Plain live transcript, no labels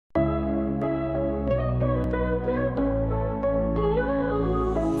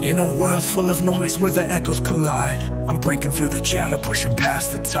In a world full of noise where the echoes collide, I'm breaking through the chatter, pushing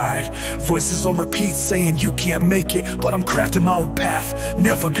past the tide. Voices on repeat saying you can't make it, but I'm crafting my own path,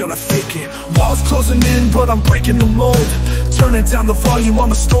 never gonna fake it. Walls closing in, but I'm breaking the mold, turning down the volume on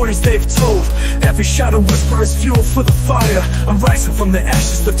the stories they've told. Every shadow whisper is fuel for the fire. I'm rising from the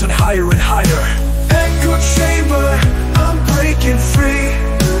ashes, lifted higher and higher. Echo chamber, I'm breaking free,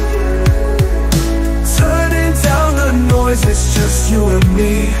 turning down the noise, it's just you and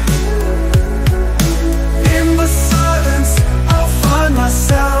me. In the silence, I'll find my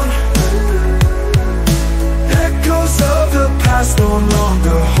sound. Echoes of the past no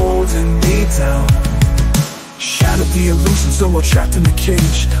longer holding me down. Shattered the illusions, so I'm trapped in the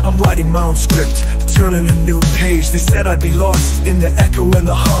cage. I'm writing my own script, turning a new page. They said I'd be lost in the echo and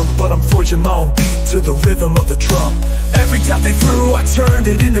the hum, but I'm forging my own beat to the rhythm of the drum. Every doubt they threw, I turned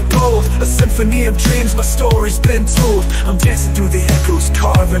it into gold. A symphony of dreams, my story's been told. I'm dancing through the echoes,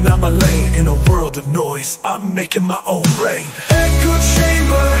 carving out my lane. In a world of noise, I'm making my own rain. Echo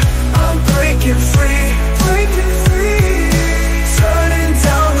chamber, I'm breaking free, breaking free, turning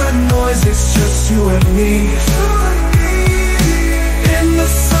down the noise, it's just you and me. In the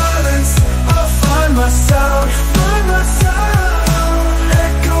silence, I'll find my sound, find my sound.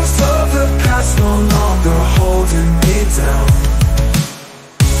 Echoes of the past no longer holding me down.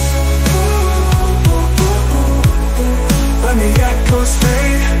 When the echoes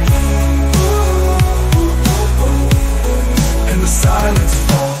fade and the silence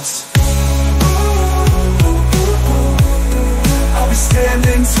falls, I'll be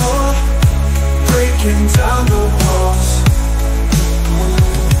standing tall, breaking down the walls.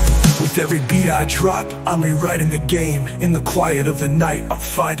 With every beat I drop, I'm rewriting the game. In the quiet of the night, I'm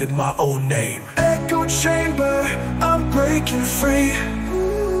finding my own name. Echo chamber, I'm breaking free,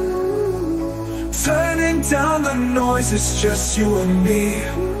 turning down the noise, it's just you and me.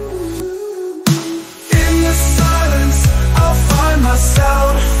 In the silence, I'll find my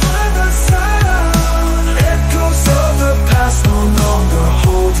sound, find my sound. Echoes of the past no longer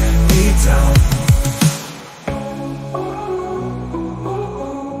holding me down.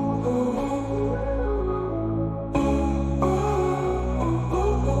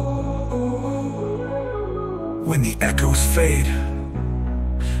 When the echoes fade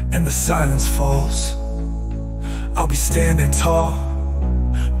and the silence falls, I'll be standing tall,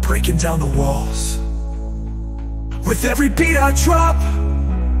 breaking down the walls. With every beat I drop,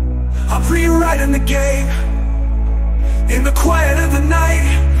 I'm rewriting the game. In the quiet of the night,